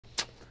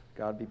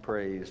God be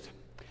praised.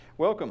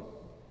 Welcome.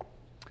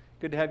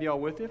 Good to have you all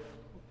with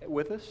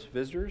us,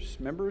 visitors,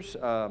 members.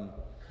 You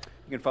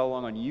can follow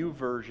along on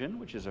YouVersion,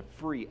 which is a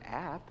free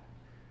app,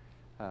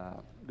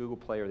 Google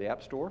Play or the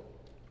App Store,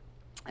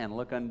 and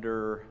look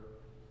under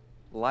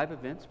live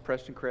events,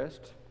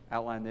 Prestoncrest,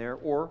 outline there,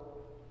 or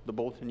the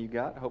bulletin you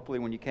got, hopefully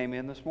when you came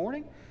in this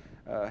morning,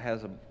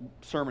 has a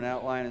sermon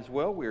outline as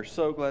well. We are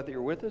so glad that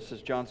you're with us.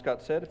 As John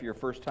Scott said, if you're a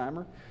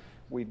first-timer,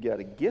 we've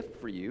got a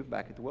gift for you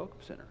back at the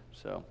Welcome Center,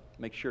 so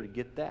make sure to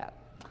get that.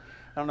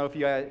 I don't know if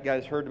you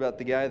guys heard about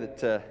the guy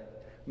that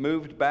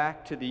moved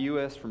back to the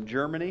U.S. from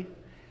Germany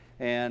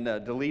and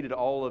deleted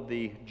all of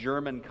the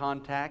German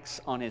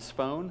contacts on his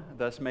phone,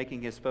 thus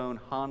making his phone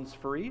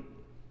Hans-free.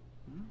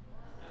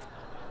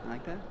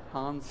 Like that?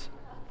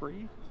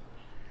 Hans-free?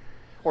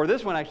 Or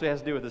this one actually has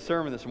to do with the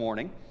sermon this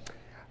morning.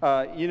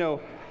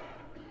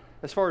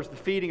 As far as the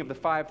feeding of the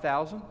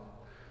 5,000,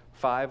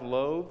 5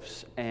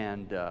 loaves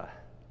and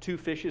 2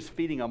 fishes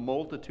feeding a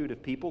multitude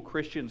of people.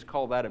 Christians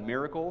call that a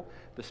miracle.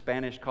 The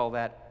Spanish call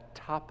that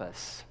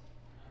tapas.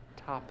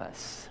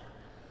 Tapas.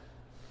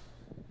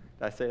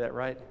 Did I say that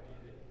right?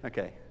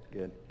 Okay,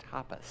 good.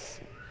 Tapas.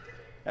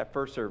 At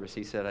first service,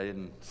 he said I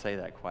didn't say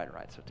that quite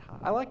right. So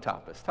I like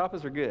tapas.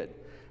 Tapas are good,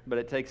 but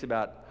it takes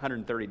about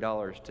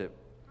 $130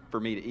 for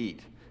me to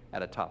eat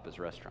at a tapas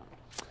restaurant.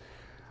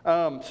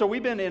 So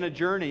we've been in a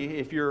journey,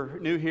 if you're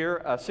new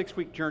here, a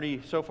 6-week journey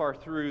so far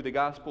through the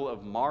Gospel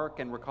of Mark,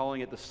 and we're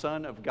calling it the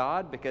Son of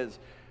God because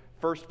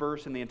first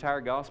verse in the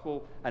entire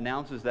Gospel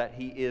announces that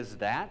He is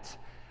that,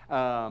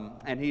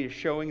 and He is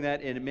showing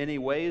that in many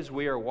ways.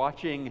 We are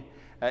watching,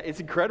 it's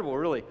incredible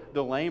really,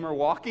 the lame are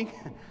walking,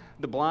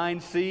 the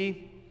blind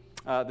see,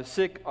 the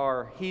sick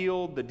are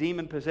healed, the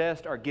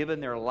demon-possessed are given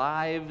their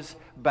lives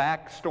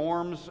back,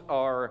 storms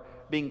are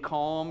being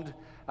calmed.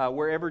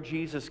 Wherever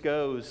Jesus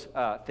goes,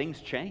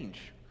 things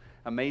change.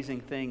 Amazing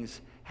things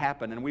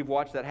happen, and we've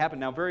watched that happen.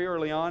 Now, very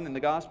early on in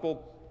the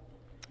gospel,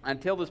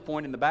 until this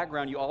point in the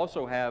background, you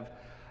also have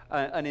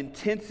an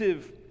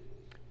intensive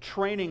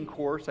training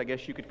course, I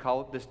guess you could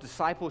call it, this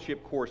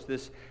discipleship course,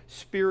 this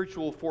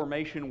spiritual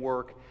formation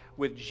work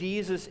with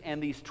Jesus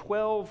and these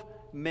 12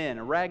 men,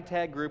 a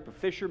ragtag group of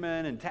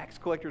fishermen and tax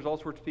collectors, all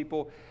sorts of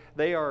people.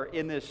 They are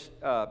in this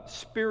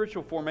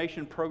spiritual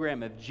formation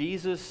program of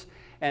Jesus,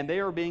 and they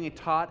are being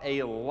taught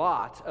a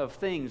lot of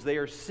things. They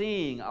are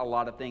seeing a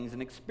lot of things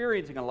and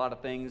experiencing a lot of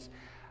things.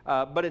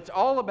 But it's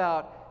all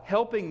about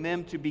helping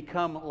them to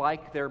become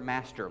like their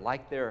master,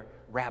 like their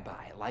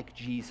rabbi, like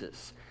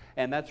Jesus.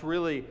 And that's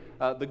really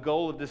the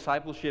goal of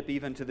discipleship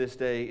even to this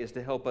day, is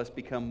to help us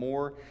become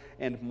more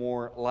and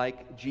more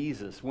like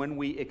Jesus. When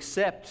we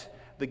accept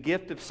the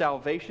gift of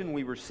salvation,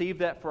 we receive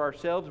that for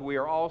ourselves. We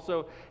are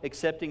also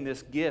accepting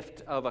this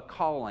gift of a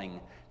calling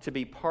to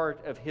be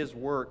part of His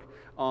work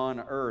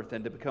on earth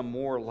and to become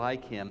more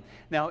like Him.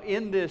 Now,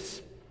 in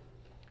this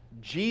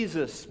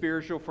Jesus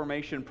spiritual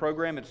formation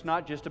program, it's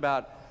not just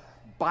about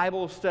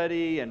Bible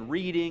study and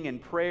reading and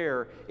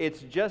prayer. It's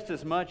just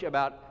as much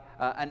about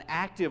an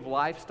active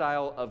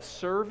lifestyle of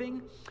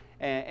serving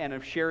and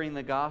of sharing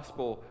the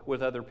gospel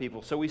with other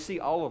people. So we see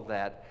all of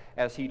that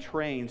as He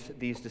trains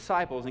these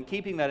disciples. And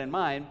keeping that in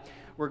mind,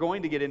 we're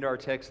going to get into our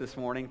text this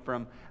morning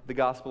from the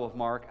Gospel of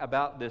Mark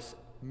about this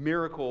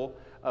miracle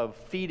of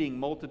feeding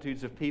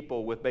multitudes of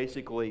people with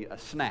basically a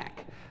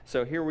snack.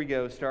 So here we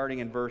go, starting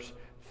in verse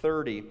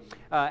 30.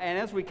 And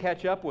as we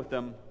catch up with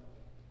them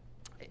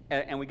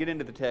and we get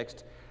into the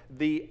text,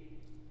 the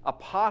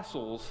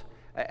apostles,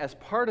 as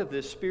part of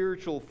this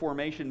spiritual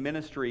formation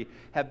ministry,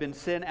 have been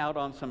sent out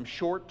on some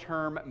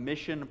short-term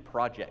mission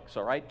projects,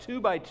 all right? 2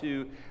 by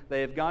 2,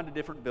 they have gone to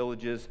different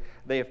villages.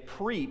 They have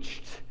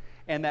preached,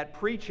 and that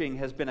preaching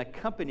has been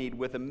accompanied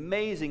with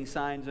amazing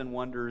signs and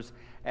wonders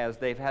as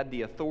they've had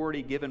the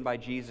authority given by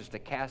Jesus to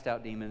cast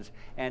out demons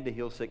and to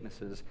heal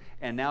sicknesses.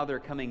 And now they're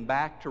coming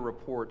back to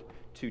report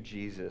to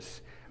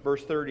Jesus.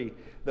 Verse 30,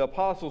 the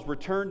apostles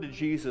returned to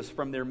Jesus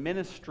from their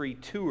ministry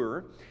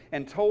tour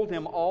and told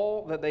Him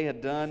all that they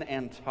had done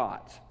and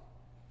taught.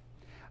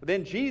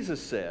 Then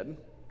Jesus said,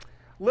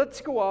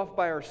 "Let's go off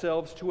by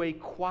ourselves to a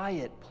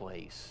quiet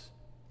place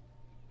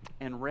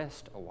and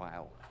rest a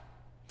while."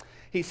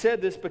 He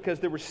said this because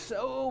there were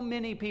so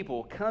many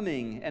people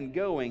coming and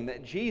going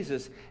that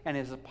Jesus and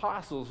His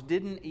apostles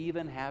didn't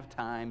even have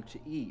time to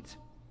eat.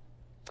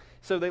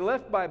 So they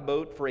left by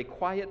boat for a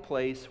quiet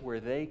place where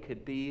they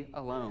could be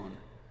alone,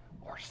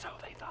 or so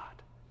they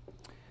thought.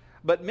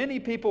 But many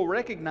people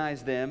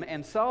recognized them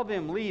and saw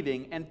them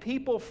leaving, and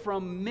people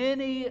from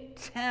many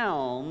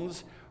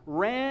towns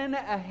ran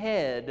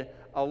ahead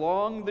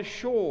along the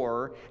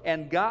shore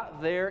and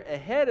got there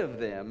ahead of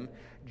them.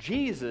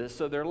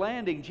 So they're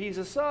landing.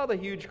 Jesus saw the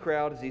huge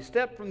crowd as He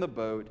stepped from the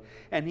boat,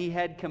 and He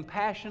had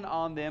compassion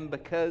on them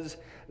because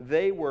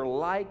they were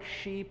like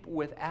sheep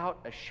without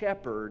a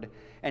shepherd,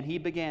 and He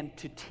began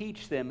to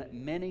teach them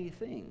many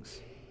things.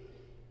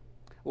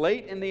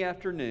 Late in the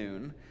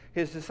afternoon,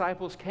 His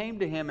disciples came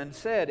to Him and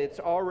said,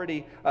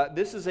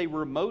 this is a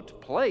remote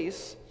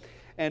place,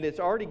 and it's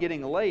already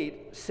getting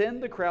late.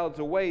 Send the crowds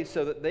away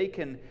so that they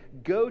can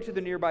go to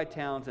the nearby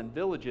towns and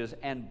villages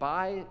and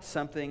buy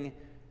something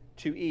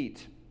to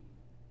eat."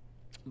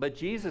 But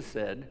Jesus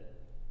said,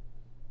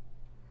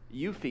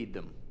 "You feed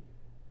them."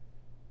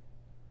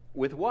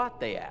 "With what?"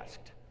 they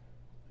asked.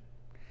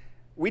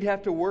 "We'd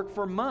have to work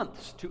for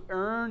months to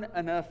earn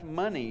enough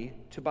money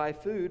to buy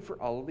food for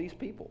all of these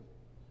people."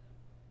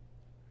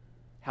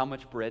 "How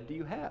much bread do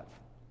you have?"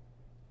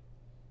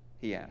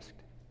 he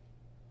asked.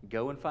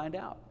 "Go and find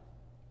out."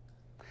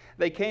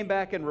 They came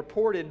back and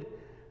reported.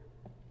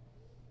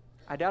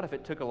 I doubt if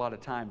it took a lot of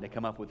time to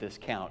come up with this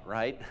count,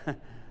 right?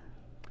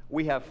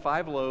 "We have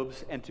 5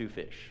 loaves and 2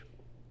 fish.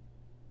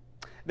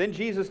 Then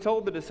Jesus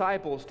told the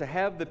disciples to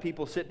have the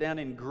people sit down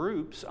in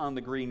groups on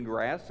the green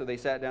grass, so they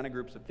sat down in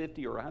groups of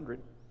 50 or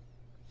 100.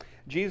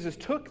 Jesus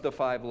took the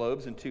 5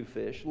 loaves and 2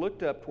 fish,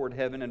 looked up toward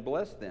heaven and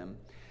blessed them.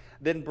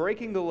 Then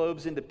breaking the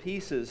loaves into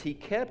pieces, he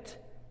kept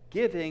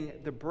giving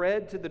the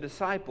bread to the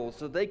disciples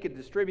so they could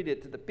distribute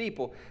it to the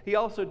people. He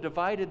also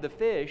divided the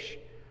fish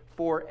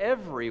for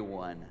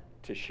everyone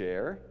to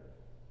share.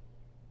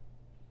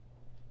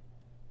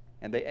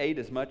 And they ate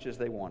as much as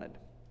they wanted.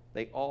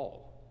 They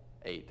all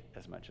ate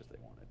as much as they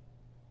wanted.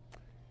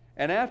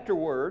 And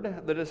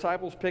afterward, the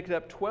disciples picked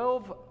up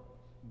 12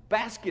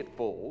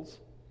 basketfuls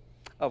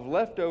of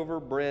leftover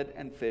bread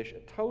and fish. A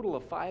total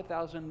of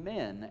 5,000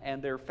 men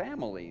and their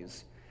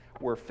families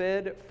were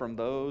fed from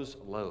those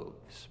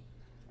loaves.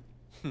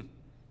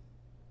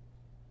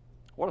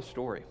 What a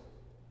story.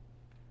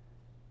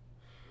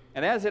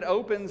 And as it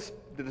opens,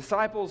 the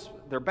disciples,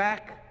 they're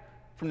back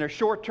from their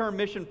short-term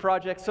mission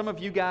project. Some of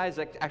you guys,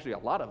 actually a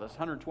lot of us,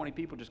 120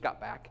 people just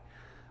got back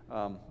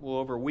a little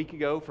over a week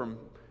ago from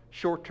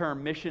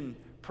short-term mission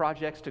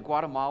projects to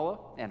Guatemala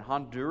and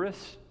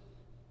Honduras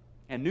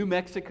and New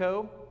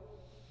Mexico.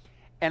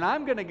 And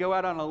I'm going to go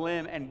out on a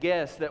limb and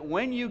guess that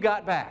when you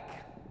got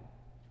back,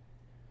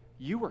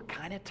 you were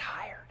kind of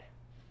tired,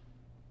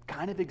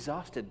 kind of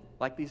exhausted,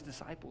 like these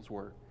disciples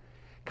were,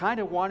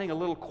 kind of wanting a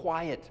little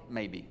quiet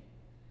maybe,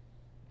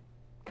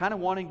 kind of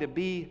wanting to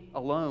be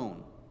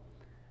alone.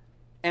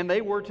 And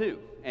they were too.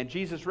 And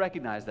Jesus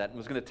recognized that and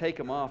was going to take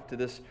them off to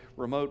this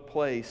remote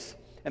place.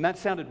 And that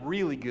sounded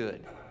really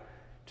good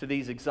to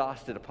these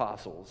exhausted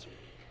apostles.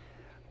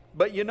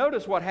 But you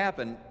notice what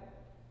happened.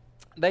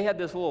 They had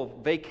this little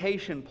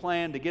vacation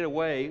plan to get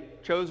away,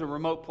 chose a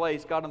remote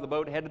place, got on the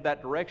boat, headed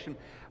that direction.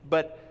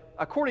 But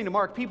according to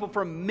Mark, people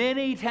from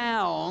many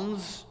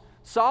towns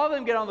saw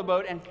them get on the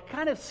boat and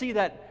kind of see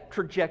that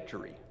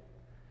trajectory.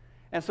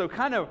 And so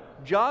kind of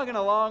jogging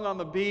along on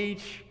the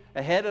beach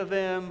ahead of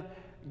them,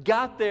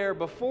 got there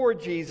before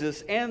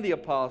Jesus and the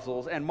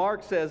apostles. And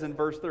Mark says in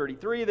verse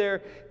 33 there,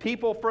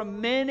 people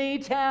from many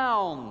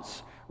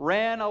towns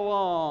ran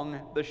along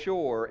the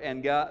shore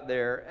and got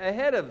there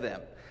ahead of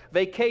them.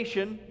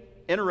 Vacation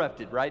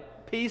interrupted, right?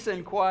 Peace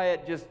and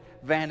quiet just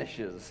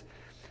vanishes.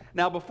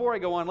 Now, before I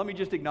go on, let me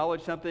just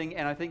acknowledge something,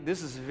 and I think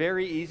this is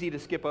very easy to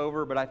skip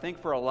over, but I think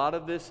for a lot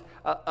of this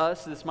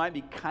might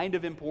be kind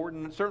of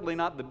important. Certainly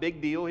not the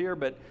big deal here,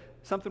 but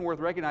something worth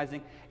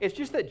recognizing. It's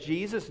just that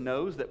Jesus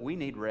knows that we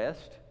need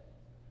rest.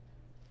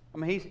 I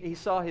mean, he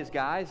saw his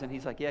guys, and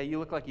he's like, yeah, you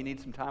look like you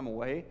need some time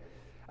away.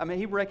 I mean,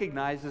 he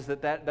recognizes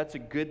that's a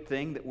good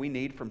thing that we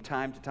need from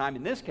time to time.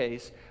 In this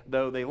case,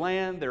 though, they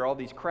land, there are all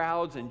these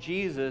crowds, and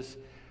Jesus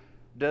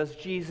does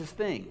Jesus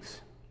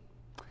things.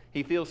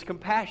 He feels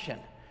compassion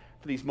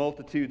for these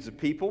multitudes of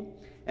people,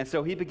 and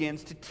so he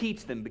begins to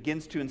teach them,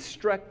 begins to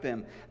instruct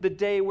them. The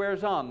day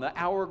wears on, the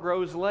hour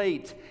grows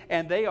late,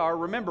 and they are,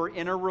 remember,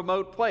 in a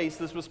remote place.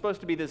 This was supposed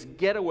to be this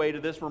getaway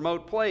to this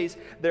remote place.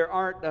 There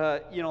aren't,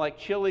 like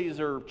Chili's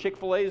or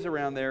Chick-fil-A's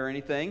around there or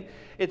anything.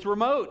 It's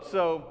remote,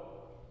 so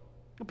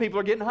people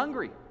are getting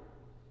hungry.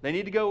 They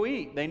need to go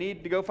eat. They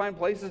need to go find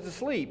places to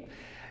sleep.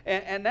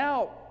 And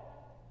now,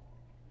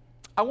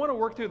 I want to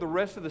work through the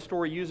rest of the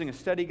story using a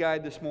study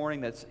guide this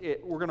morning.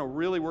 We're going to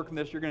really work on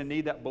this. You're going to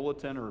need that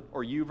bulletin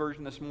or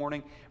YouVersion this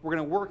morning. We're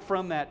going to work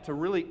from that to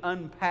really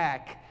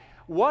unpack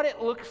what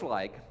it looks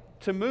like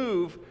to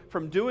move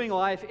from doing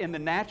life in the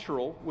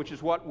natural, which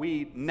is what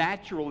we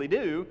naturally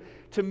do,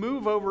 to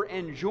move over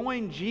and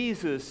join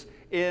Jesus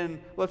in,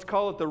 let's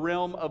call it the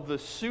realm of the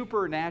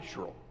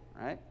supernatural,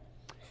 right?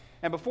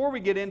 And before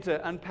we get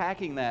into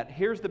unpacking that,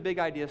 here's the big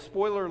idea.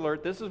 Spoiler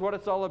alert, this is what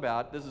it's all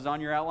about. This is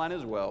on your outline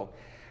as well.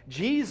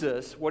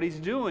 Jesus, what he's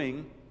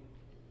doing,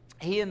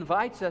 he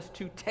invites us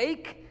to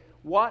take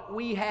what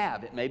we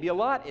have. It may be a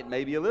lot, it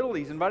may be a little.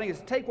 He's inviting us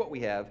to take what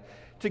we have,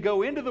 to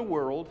go into the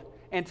world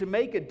and to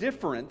make a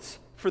difference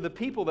for the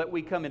people that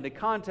we come into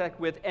contact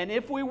with. And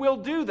if we will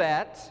do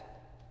that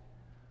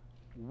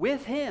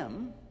with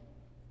him,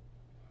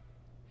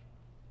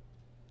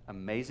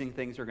 amazing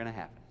things are going to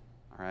happen.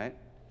 All right?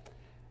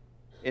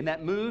 In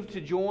that move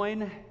to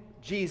join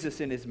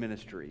Jesus in his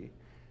ministry,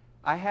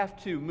 I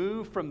have to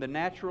move from the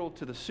natural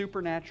to the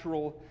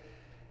supernatural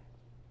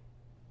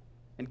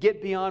and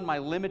get beyond my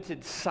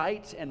limited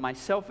sight and my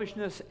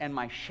selfishness and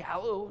my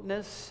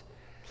shallowness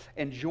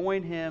and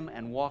join him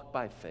and walk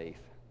by faith.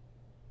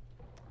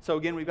 So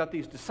again, we've got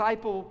these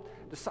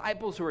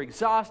disciples who are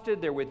exhausted.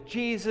 They're with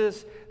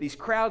Jesus. These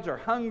crowds are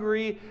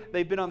hungry.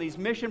 They've been on these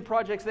mission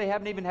projects. They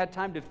haven't even had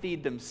time to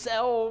feed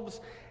themselves.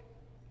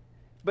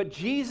 But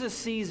Jesus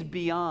sees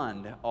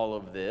beyond all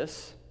of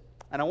this.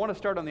 And I want to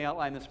start on the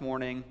outline this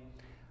morning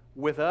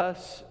with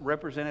us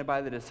represented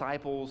by the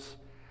disciples.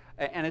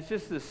 And it's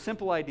just this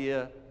simple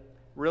idea.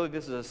 Really,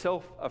 this is a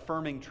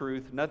self-affirming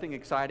truth. Nothing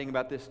exciting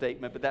about this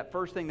statement. But that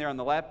first thing there on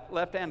the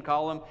left-hand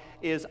column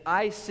is,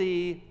 I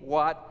see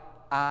what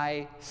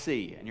I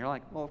see. And you're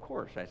like, well, of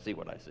course I see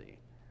what I see.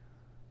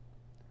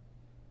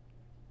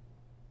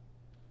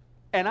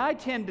 And I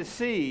tend to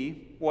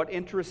see what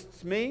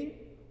interests me,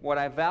 what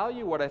I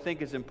value, what I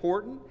think is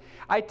important.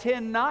 I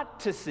tend not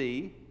to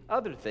see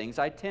other things.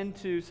 I tend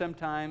to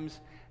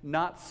sometimes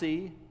not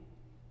see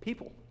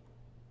people.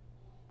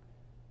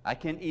 I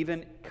can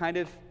even kind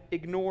of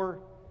ignore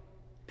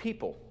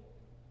people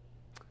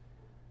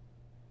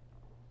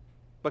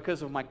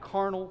because of my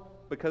carnal,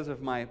 because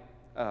of my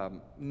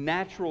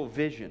natural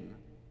vision.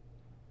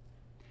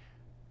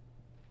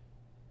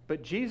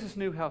 But Jesus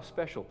knew how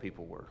special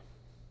people were.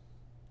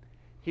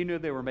 He knew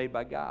they were made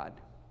by God.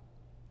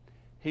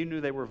 He knew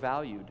they were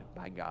valued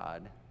by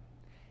God.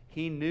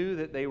 He knew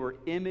that they were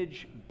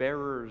image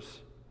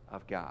bearers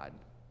of God.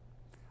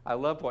 I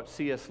love what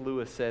C.S.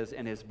 Lewis says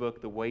in his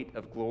book, The Weight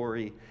of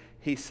Glory.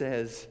 He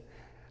says,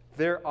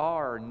 there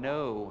are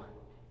no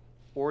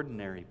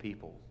ordinary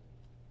people.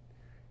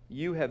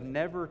 You have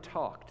never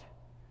talked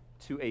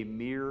to a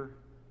mere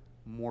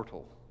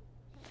mortal.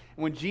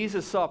 When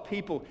Jesus saw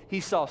people, he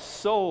saw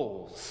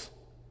souls.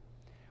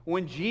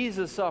 When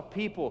Jesus saw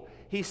people,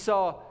 he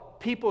saw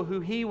people who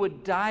he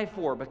would die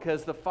for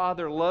because the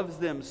Father loves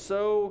them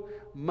so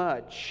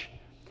much.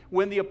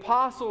 When the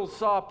apostles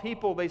saw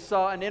people, they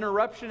saw an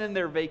interruption in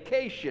their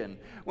vacation.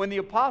 When the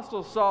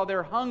apostles saw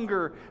their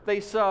hunger, they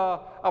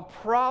saw a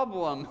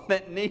problem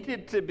that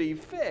needed to be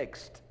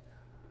fixed.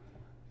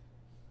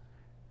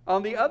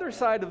 On the other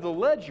side of the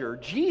ledger,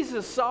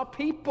 Jesus saw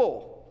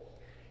people.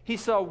 He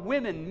saw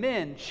women,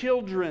 men,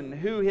 children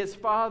who his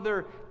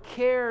Father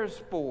cares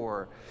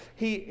for.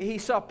 He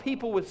saw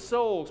people with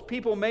souls,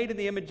 people made in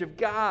the image of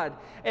God.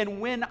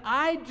 And when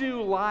I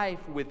do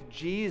life with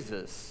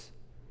Jesus,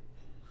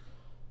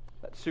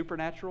 that's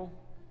supernatural,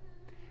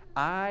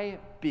 I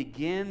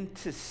begin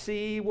to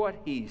see what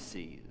he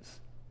sees.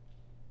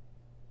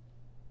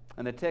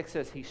 And the text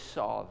says he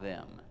saw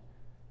them.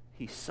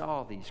 He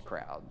saw these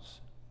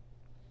crowds.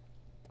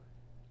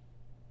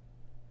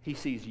 He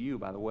sees you,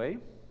 by the way.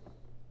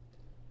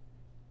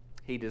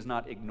 He does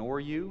not ignore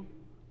you.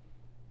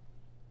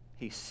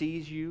 He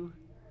sees you.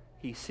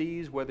 He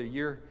sees whether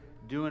you're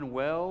doing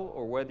well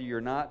or whether you're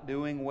not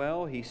doing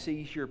well. He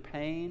sees your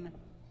pain.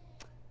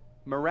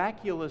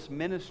 Miraculous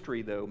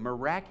ministry, though,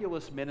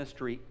 miraculous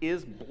ministry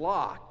is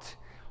blocked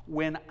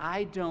when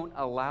I don't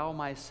allow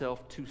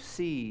myself to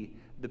see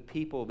the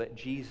people that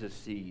Jesus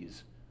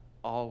sees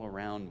all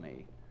around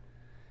me.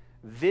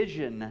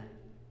 Vision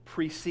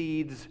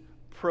precedes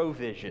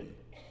provision.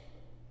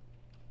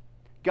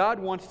 God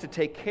wants to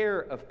take care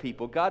of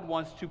people. God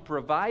wants to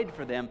provide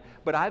for them,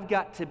 but I've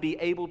got to be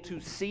able to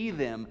see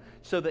them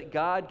so that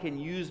God can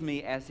use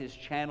me as his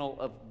channel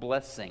of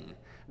blessing.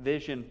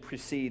 Vision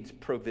precedes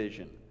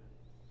provision.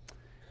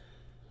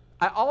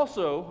 I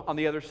also, on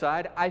the other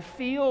side, I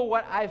feel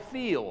what I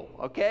feel,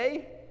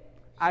 okay?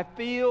 I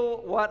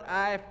feel what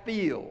I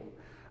feel.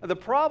 The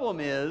problem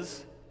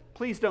is,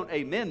 please don't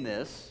amen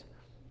this,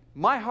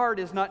 my heart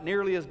is not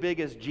nearly as big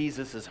as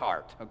Jesus'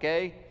 heart,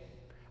 okay?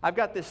 I've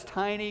got this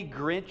tiny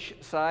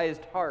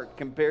Grinch-sized heart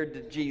compared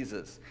to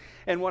Jesus.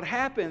 And what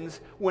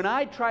happens when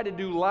I try to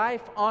do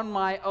life on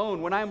my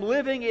own, when I'm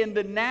living in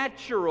the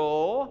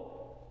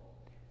natural,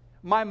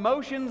 my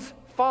emotions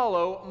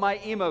follow my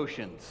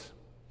emotions.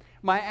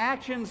 My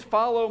actions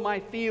follow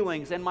my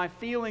feelings, and my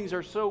feelings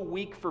are so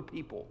weak for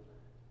people.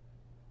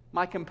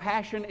 My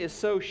compassion is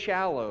so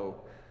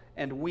shallow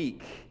and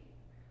weak.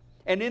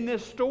 And in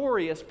this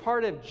story, as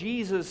part of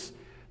Jesus'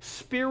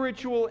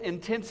 spiritual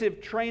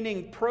intensive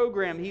training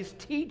program, he's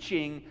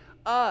teaching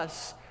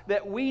us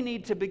that we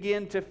need to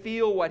begin to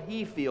feel what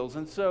he feels.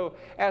 And so,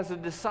 as a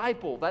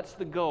disciple, that's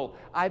the goal.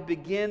 I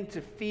begin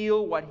to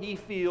feel what he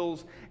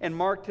feels. And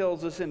Mark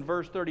tells us in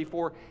verse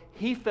 34,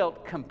 he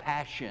felt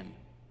compassion.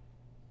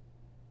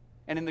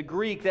 And in the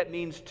Greek, that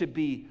means to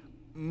be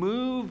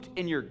moved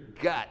in your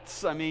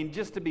guts. I mean,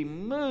 just to be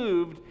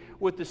moved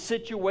with the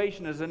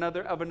situation of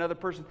another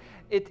person.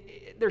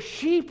 They're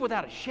sheep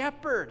without a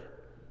shepherd.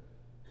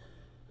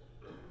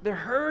 They're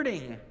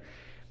hurting.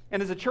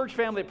 And as a church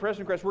family at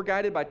Prestoncrest, we're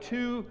guided by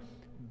two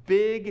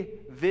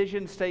big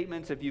vision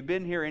statements. If you've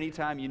been here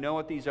anytime, you know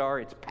what these are.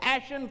 It's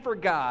passion for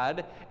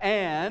God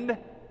and,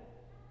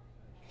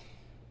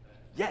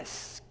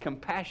 yes,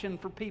 compassion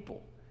for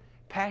people.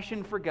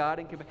 Passion for God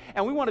and compassion.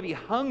 And we want to be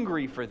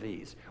hungry for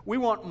these. We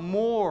want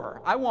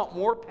more. I want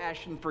more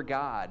passion for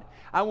God.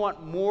 I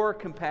want more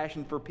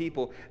compassion for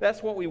people.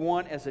 That's what we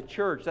want as a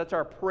church. That's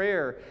our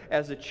prayer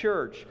as a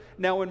church.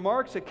 Now, in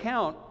Mark's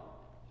account,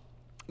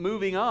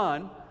 moving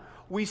on,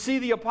 we see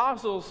the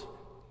apostles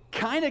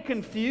kind of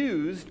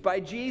confused by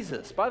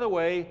Jesus. By the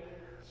way,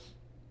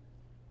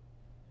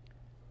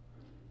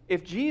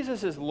 if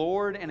Jesus is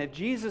Lord and if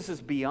Jesus is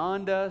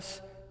beyond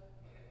us,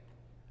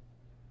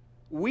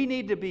 we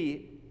need to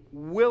be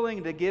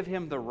willing to give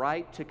him the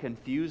right to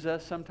confuse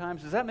us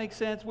sometimes. Does that make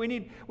sense? We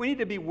need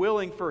to be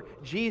willing for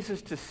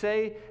Jesus to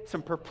say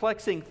some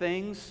perplexing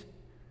things,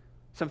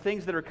 some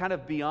things that are kind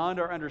of beyond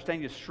our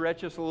understanding, to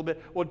stretch us a little bit.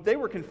 Well, they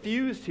were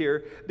confused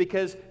here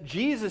because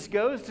Jesus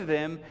goes to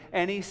them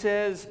and he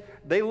says,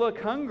 they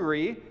look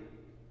hungry.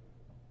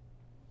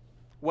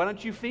 Why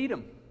don't you feed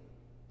them?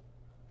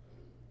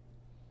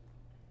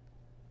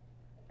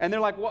 And they're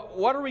like,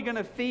 what are we going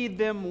to feed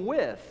them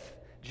with?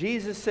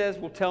 Jesus says,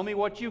 well, tell me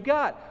what you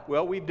got.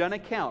 Well, we've done a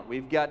count.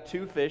 We've got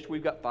 2 fish.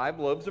 We've got 5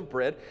 loaves of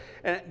bread.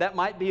 And that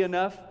might be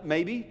enough,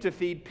 maybe, to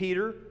feed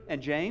Peter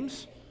and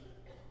James.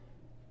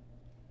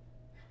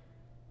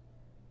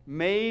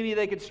 Maybe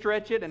they could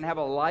stretch it and have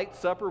a light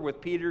supper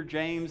with Peter,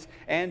 James,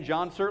 and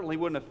John. Certainly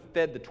wouldn't have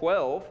fed the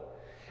 12.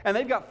 And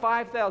they've got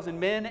 5,000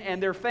 men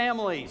and their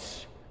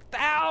families.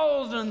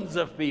 Thousands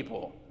of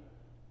people.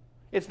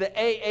 It's the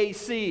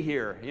AAC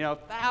here,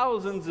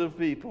 thousands of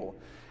people.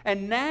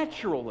 And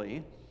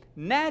naturally,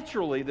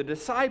 the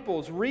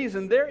disciples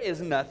reason there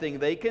is nothing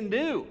they can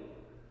do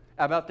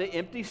about the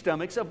empty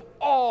stomachs of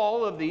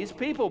all of these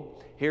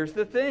people. Here's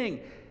the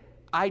thing.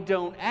 I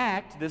don't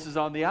act, this is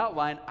on the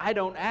outline, I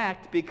don't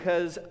act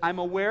because I'm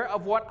aware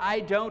of what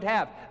I don't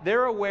have.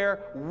 They're aware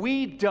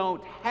we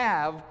don't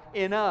have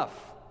enough.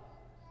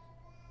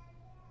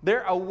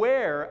 They're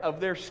aware of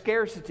their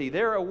scarcity.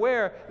 They're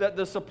aware that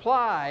the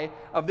supply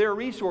of their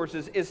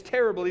resources is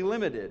terribly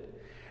limited.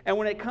 And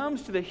when it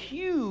comes to the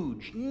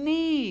huge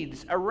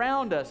needs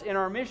around us in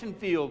our mission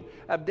field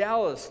of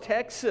Dallas,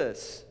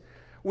 Texas,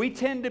 we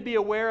tend to be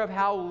aware of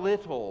how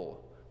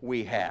little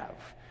we have,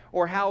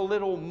 or how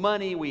little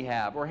money we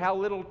have, or how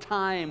little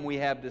time we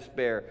have to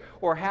spare,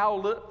 or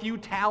how few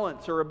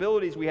talents or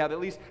abilities we have. At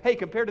least, hey,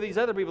 compared to these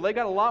other people, they've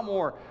got a lot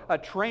more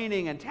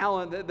training and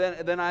talent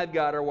than I've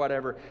got or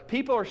whatever.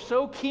 People are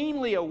so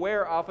keenly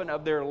aware often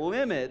of their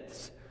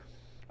limits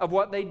of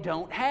what they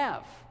don't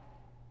have.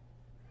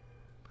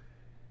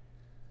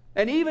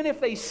 And even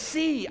if I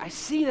see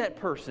that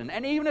person,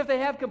 and even if they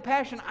have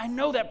compassion, I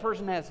know that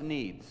person has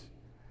needs.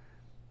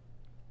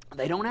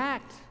 They don't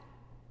act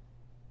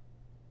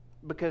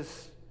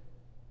because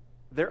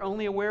they're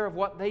only aware of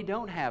what they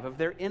don't have, of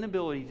their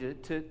inability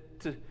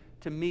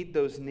to meet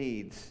those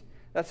needs.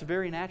 That's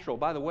very natural.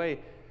 By the way,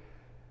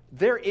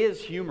 there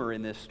is humor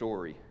in this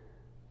story.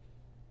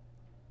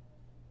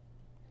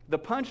 The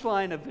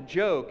punchline of the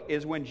joke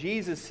is when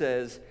Jesus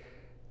says,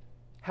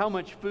 "How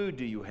much food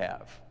do you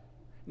have?"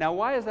 Now,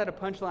 why is that a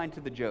punchline to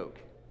the joke?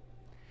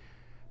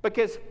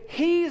 Because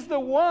he's the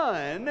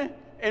one,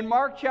 in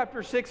Mark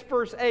chapter 6,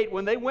 verse 8,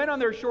 when they went on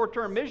their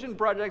short-term mission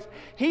projects,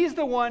 he's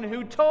the one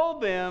who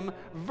told them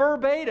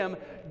verbatim,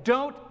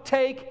 don't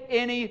take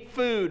any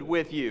food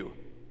with you.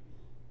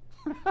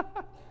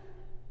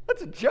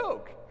 That's a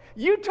joke.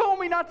 You told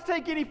me not to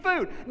take any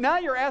food. Now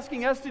you're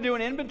asking us to do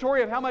an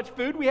inventory of how much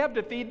food we have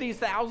to feed these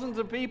thousands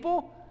of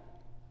people?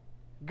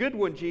 Good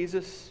one,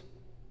 Jesus.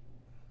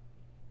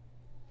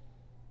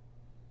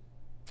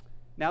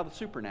 Now the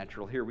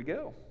supernatural, here we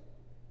go.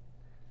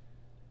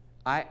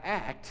 I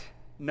act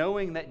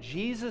knowing that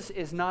Jesus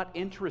is not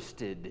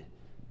interested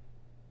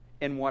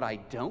in what I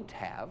don't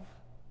have.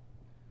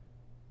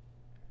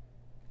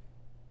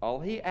 All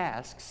he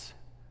asks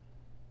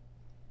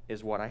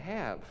is what I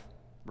have.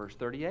 Verse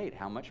 38,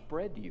 how much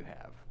bread do you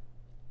have?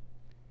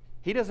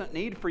 He doesn't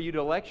need for you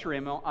to lecture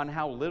him on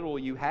how little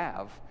you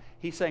have.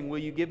 He's saying, will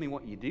you give me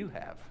what you do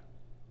have?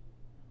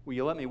 Will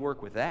you let me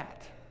work with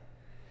that?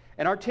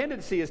 And our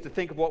tendency is to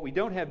think of what we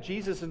don't have.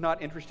 Jesus is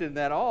not interested in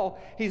that at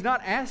all. He's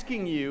not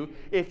asking you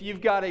if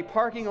you've got a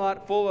parking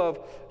lot full of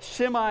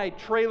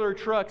semi-trailer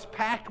trucks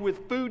packed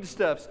with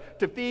foodstuffs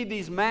to feed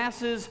these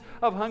masses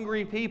of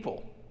hungry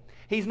people.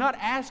 He's not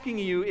asking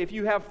you if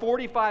you have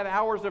 45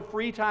 hours of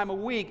free time a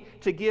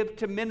week to give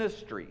to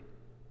ministry.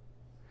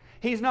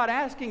 He's not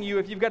asking you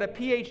if you've got a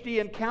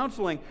PhD in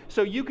counseling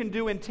so you can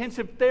do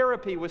intensive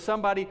therapy with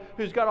somebody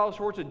who's got all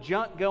sorts of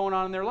junk going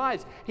on in their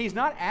lives. He's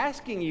not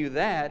asking you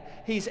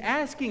that. He's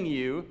asking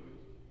you,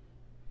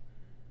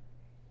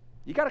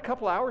 you got a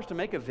couple hours to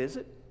make a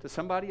visit to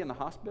somebody in the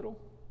hospital?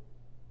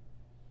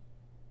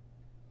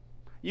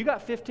 You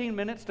got 15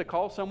 minutes to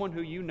call someone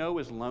who you know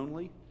is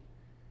lonely?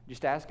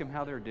 Just ask them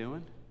how they're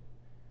doing?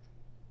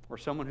 Or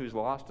someone who's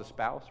lost a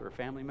spouse or a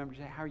family member,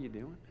 say, how are you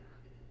doing?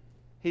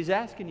 He's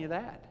asking you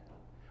that.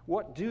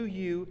 What do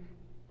you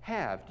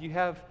have? Do you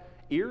have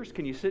ears?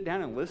 Can you sit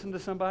down and listen to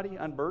somebody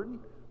unburdened?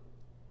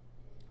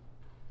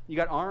 You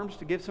got arms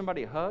to give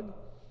somebody a hug?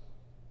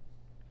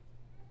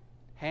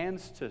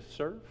 Hands to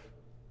serve?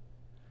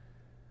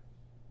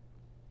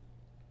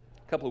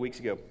 A couple of weeks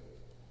ago,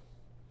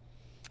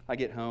 I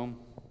get home.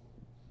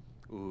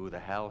 Ooh, the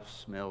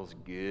house smells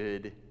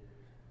good.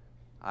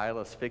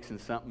 Isla's fixing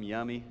something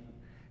yummy.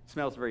 It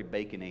smells very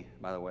bacony,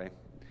 by the way.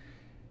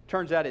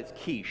 Turns out it's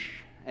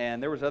quiche.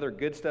 And there was other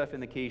good stuff in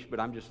the quiche, but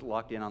I'm just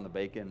locked in on the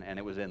bacon, and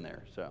it was in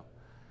there.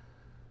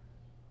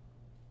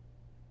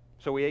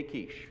 So we ate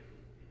quiche.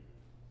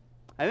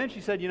 And then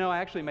she said, I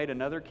actually made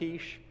another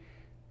quiche.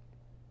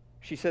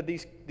 She said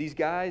these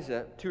guys,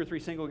 2 or 3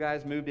 single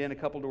guys, moved in a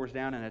couple doors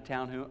down in a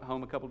town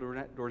home a couple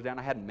doors down.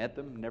 I hadn't met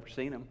them, never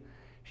seen them.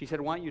 She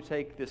said, why don't you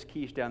take this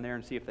quiche down there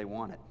and see if they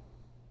want it?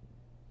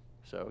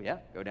 So, yeah,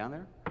 go down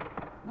there,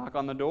 knock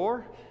on the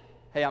door.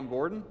 Hey, I'm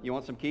Gordon. You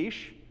want some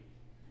quiche?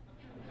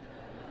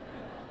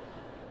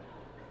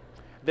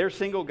 They're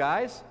single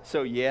guys,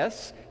 so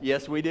yes,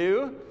 we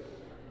do.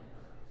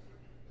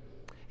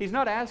 He's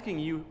not asking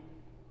you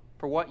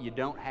for what you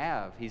don't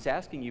have. He's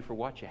asking you for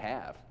what you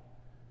have.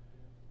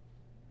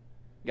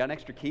 Got an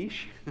extra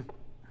quiche?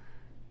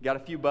 Got a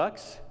few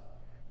bucks?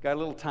 Got a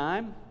little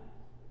time?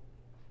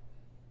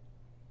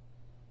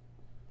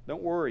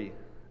 Don't worry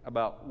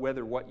about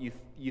whether what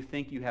you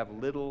think you have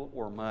little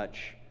or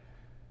much.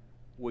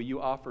 Will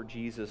you offer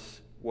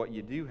Jesus what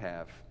you do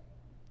have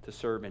to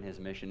serve in his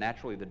mission?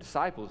 Naturally, the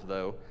disciples,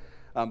 though,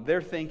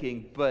 they're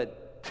thinking,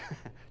 but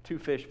 2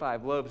 fish,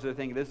 5 loaves, they're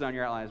thinking, this is on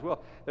your outline as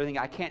well. They're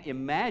thinking, I can't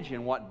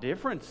imagine what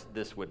difference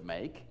this would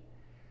make.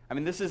 I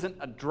mean, this isn't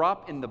a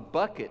drop in the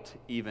bucket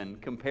even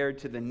compared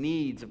to the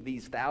needs of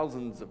these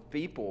thousands of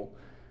people.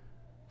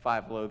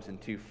 5 loaves and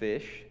 2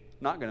 fish,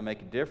 not going to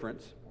make a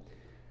difference.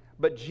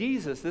 But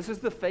Jesus, this is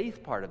the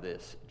faith part of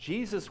this.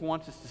 Jesus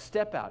wants us to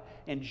step out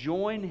and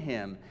join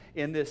him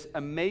in this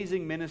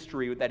amazing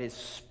ministry that his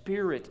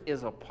Spirit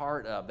is a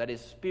part of, that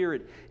his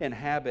Spirit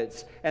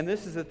inhabits. And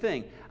this is the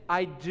thing.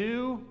 I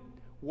do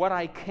what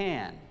I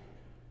can.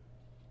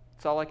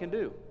 That's all I can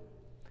do.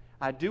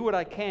 I do what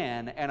I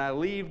can, and I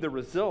leave the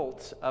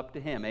results up to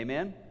him.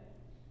 Amen?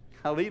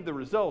 I leave the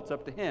results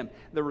up to him.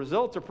 The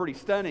results are pretty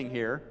stunning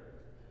here.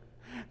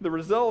 The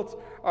results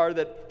are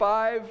that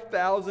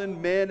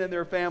 5,000 men and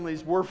their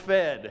families were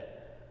fed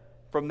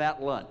from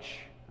that lunch.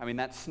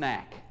 That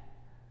snack.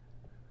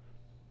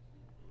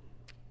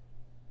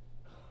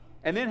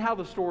 And then how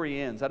the story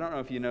ends. I don't know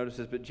if you noticed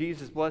this, but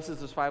Jesus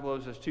blesses those 5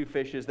 loaves, those 2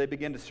 fishes. They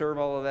begin to serve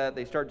all of that.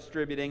 They start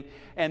distributing.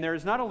 And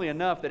there's not only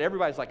enough that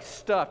everybody's like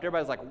stuffed.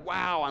 Everybody's like,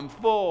 wow, I'm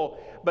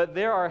full. But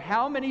there are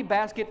how many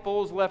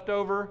basketfuls left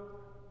over?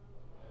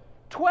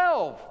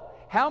 12.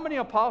 How many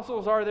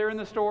apostles are there in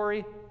the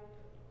story?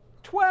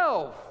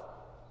 12.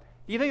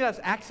 Do you think that's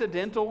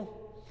accidental?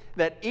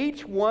 That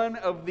each one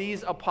of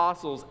these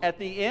apostles, at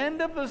the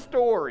end of the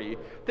story,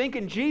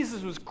 thinking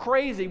Jesus was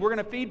crazy, we're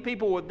going to feed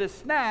people with this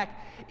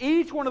snack,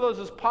 each one of those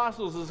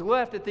apostles is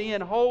left at the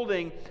end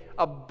holding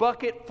a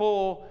bucket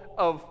full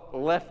of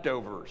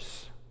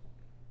leftovers.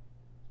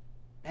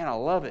 Man, I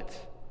love it.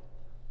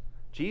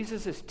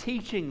 Jesus is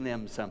teaching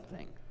them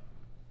something,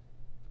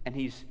 and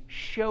he's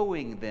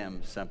showing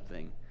them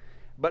something.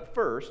 But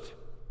first,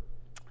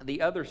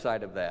 the other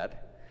side of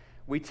that,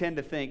 we tend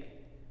to think,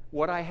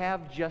 what I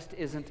have just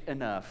isn't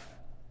enough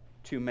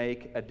to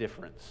make a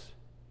difference.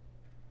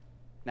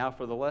 Now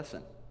for the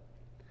lesson.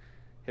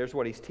 Here's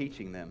what he's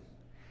teaching them.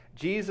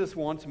 Jesus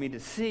wants me to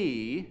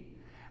see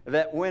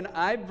that when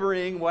I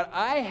bring what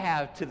I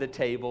have to the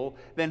table,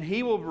 then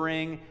he will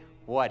bring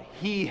what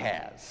he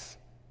has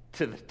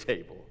to the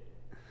table.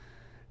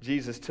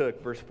 Jesus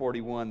took, verse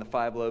 41, the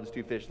 5 loaves,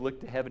 2 fish,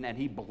 looked to heaven, and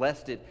he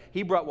blessed it.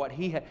 He brought what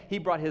he had. He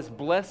brought his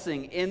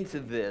blessing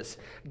into this.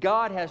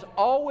 God has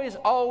always,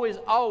 always,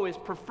 always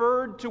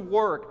preferred to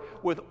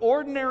work with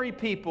ordinary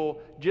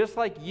people just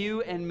like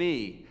you and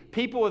me.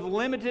 People with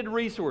limited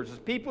resources,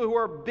 people who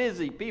are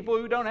busy, people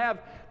who don't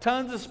have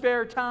tons of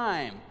spare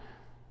time,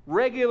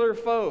 regular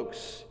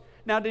folks.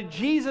 Now, did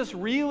Jesus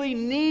really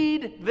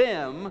need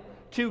them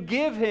to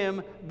give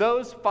him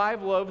those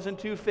 5 loaves and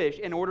 2 fish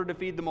in order to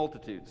feed the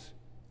multitudes?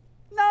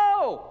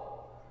 No!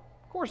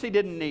 Of course he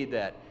didn't need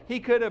that. He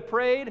could have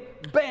prayed,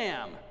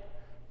 bam!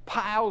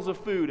 Piles of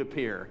food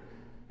appear.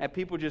 And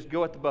people just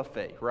go at the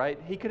buffet, right?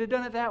 He could have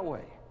done it that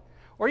way.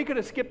 Or he could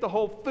have skipped the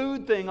whole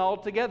food thing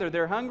altogether.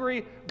 They're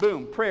hungry,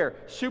 boom, prayer.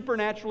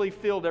 Supernaturally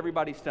filled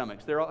everybody's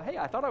stomachs. They're all, hey,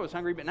 I thought I was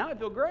hungry, but now I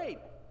feel great.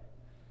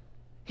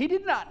 He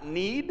did not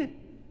need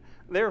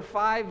their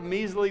 5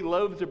 measly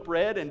loaves of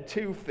bread and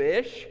 2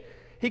 fish.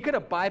 He could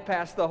have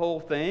bypassed the whole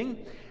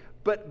thing.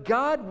 But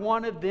God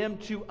wanted them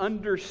to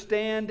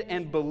understand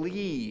and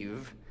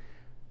believe,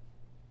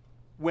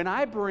 when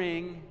I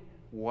bring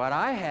what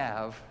I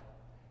have,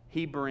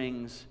 he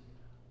brings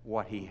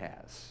what he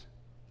has.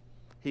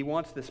 He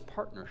wants this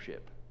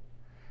partnership.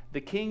 The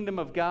kingdom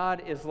of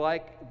God is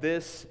like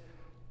this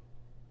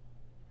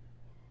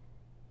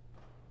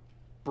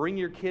bring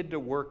your kid to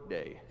work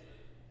day.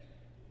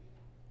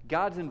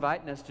 God's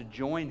inviting us to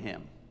join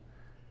him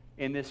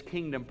in this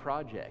kingdom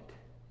project.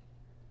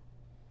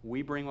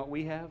 We bring what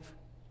we have,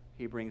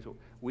 he brings what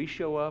we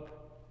show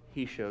up,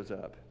 he shows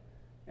up.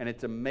 And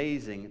it's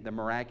amazing the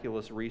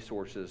miraculous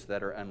resources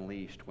that are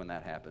unleashed when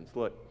that happens.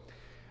 Look,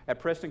 at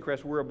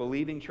Prestoncrest, we're a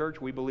believing church.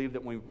 We believe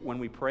that when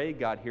we pray,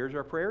 God hears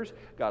our prayers,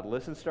 God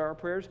listens to our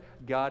prayers,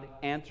 God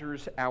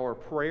answers our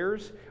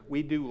prayers.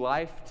 We do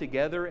life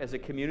together as a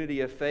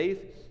community of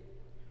faith.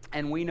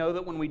 And we know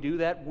that when we do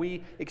that,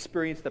 we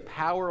experience the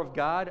power of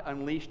God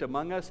unleashed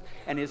among us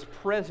and his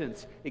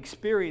presence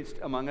experienced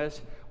among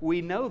us.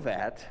 We know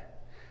that.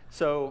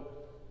 So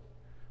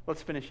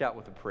Let's finish out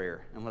with a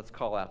prayer, and let's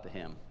call out to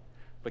him,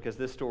 because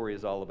this story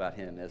is all about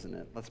him, isn't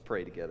it? Let's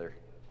pray together.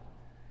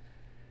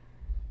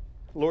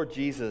 Lord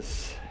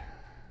Jesus,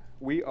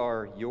 we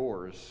are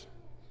yours.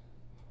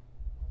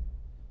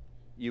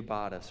 You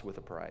bought us with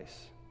a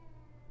price.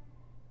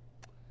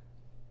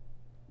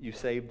 You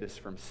saved us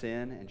from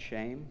sin and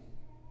shame.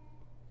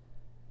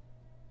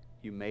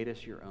 You made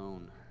us your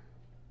own.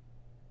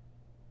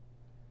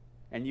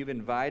 And you've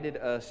invited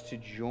us to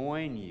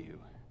join you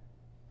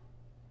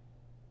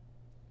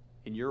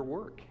in your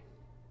work,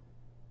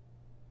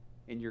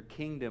 in your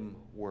kingdom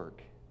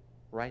work,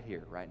 right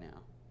here, right now.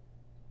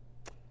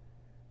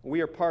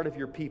 We are part of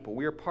your people.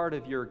 We are part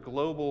of your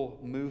global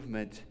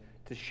movement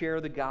to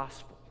share the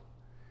gospel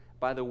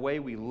by the way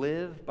we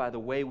live, by the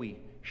way we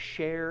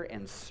share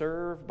and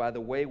serve, by the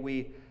way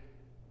we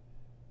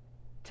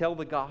tell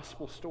the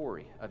gospel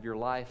story of your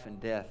life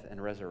and death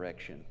and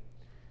resurrection.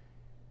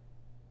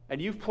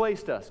 And you've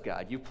placed us,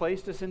 God. You've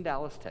placed us in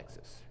Dallas,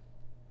 Texas.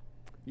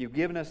 You've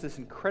given us this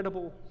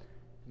incredible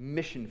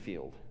mission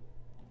field.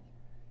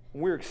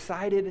 We're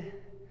excited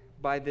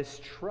by this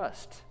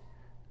trust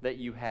that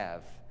you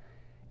have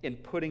in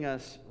putting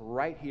us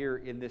right here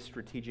in this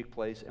strategic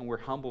place, and we're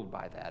humbled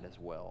by that as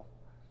well.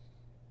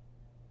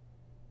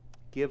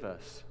 Give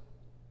us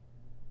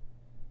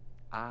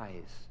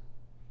eyes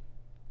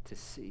to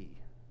see.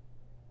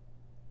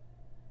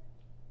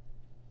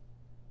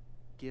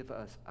 Give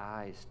us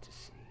eyes to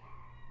see.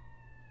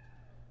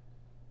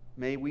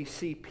 May we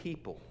see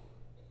people,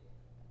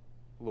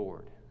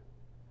 Lord,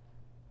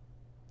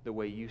 the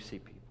way you see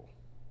people.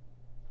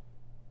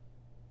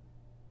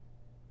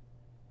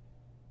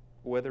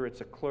 Whether it's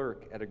a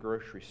clerk at a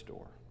grocery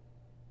store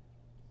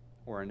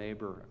or a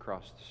neighbor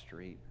across the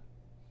street,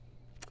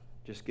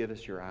 just give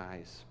us your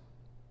eyes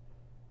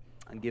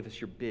and give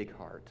us your big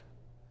heart.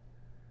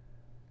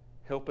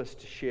 Help us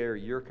to share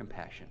your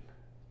compassion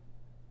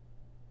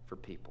for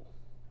people.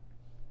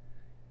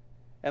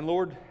 And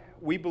Lord,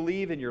 we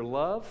believe in your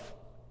love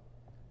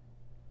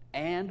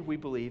and we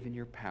believe in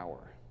your power.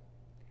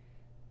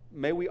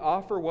 May we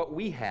offer what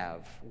we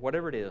have,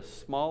 whatever it is,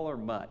 small or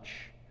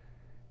much.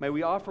 May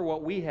we offer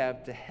what we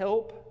have to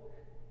help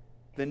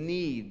the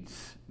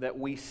needs that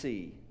we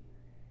see,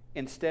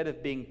 instead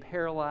of being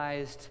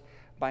paralyzed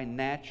by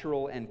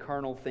natural and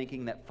carnal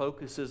thinking that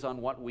focuses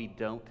on what we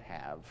don't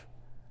have.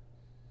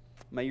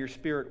 May your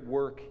Spirit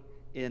work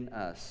in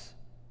us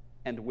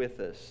and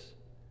with us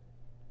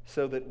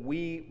so that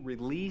we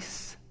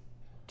release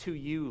to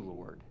you,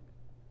 Lord,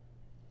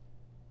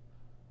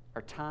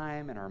 our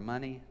time and our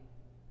money,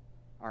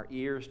 our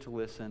ears to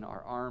listen,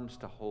 our arms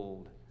to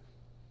hold,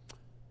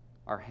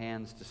 our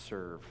hands to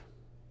serve.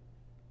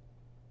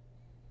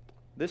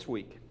 This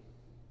week,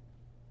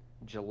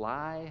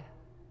 July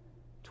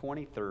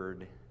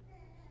 23rd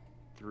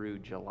through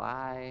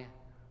July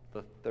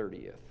the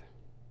 30th,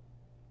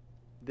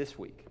 this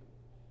week,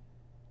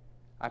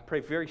 I pray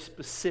very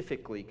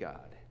specifically,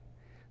 God,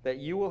 that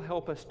you will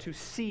help us to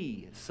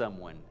see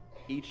someone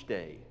each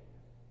day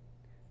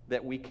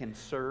that we can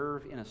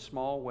serve in a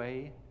small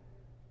way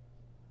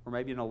or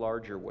maybe in a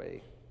larger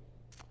way.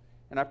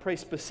 And I pray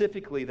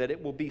specifically that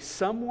it will be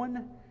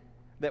someone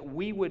that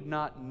we would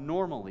not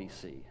normally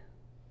see,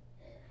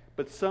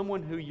 but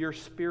someone who your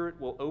Spirit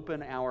will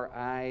open our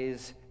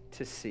eyes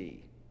to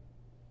see.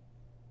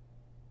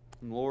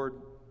 And Lord,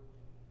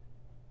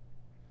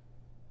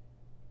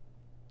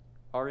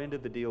 our end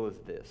of the deal is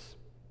this.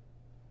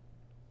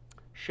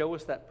 Show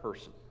us that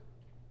person.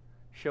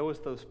 Show us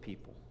those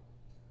people.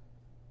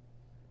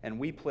 And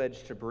we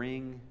pledge to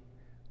bring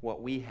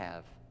what we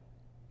have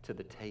to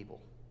the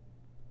table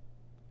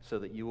so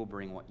that you will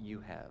bring what you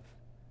have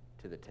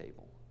to the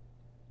table.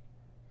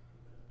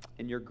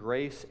 In your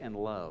grace and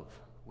love,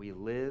 we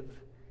live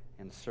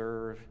and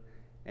serve,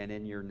 and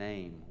in your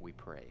name we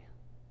pray.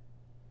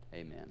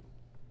 Amen.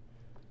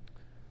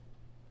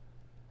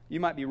 You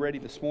might be ready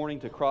this morning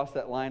to cross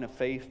that line of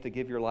faith to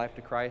give your life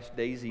to Christ.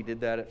 Daisy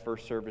did that at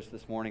first service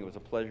this morning. It was a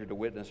pleasure to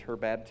witness her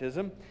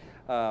baptism.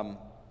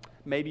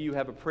 Maybe you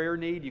have a prayer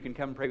need. You can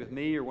come and pray with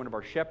me or one of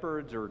our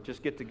shepherds, or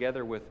just get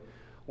together with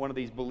one of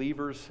these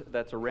believers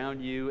that's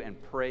around you and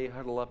pray,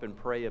 huddle up and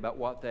pray about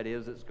what that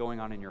is that's going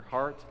on in your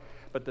heart.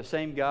 But the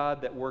same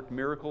God that worked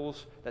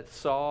miracles, that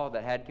saw,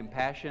 that had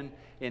compassion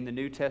in the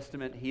New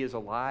Testament, he is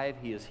alive.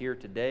 He is here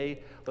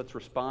today. Let's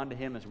respond to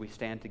him as we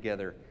stand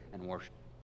together and worship.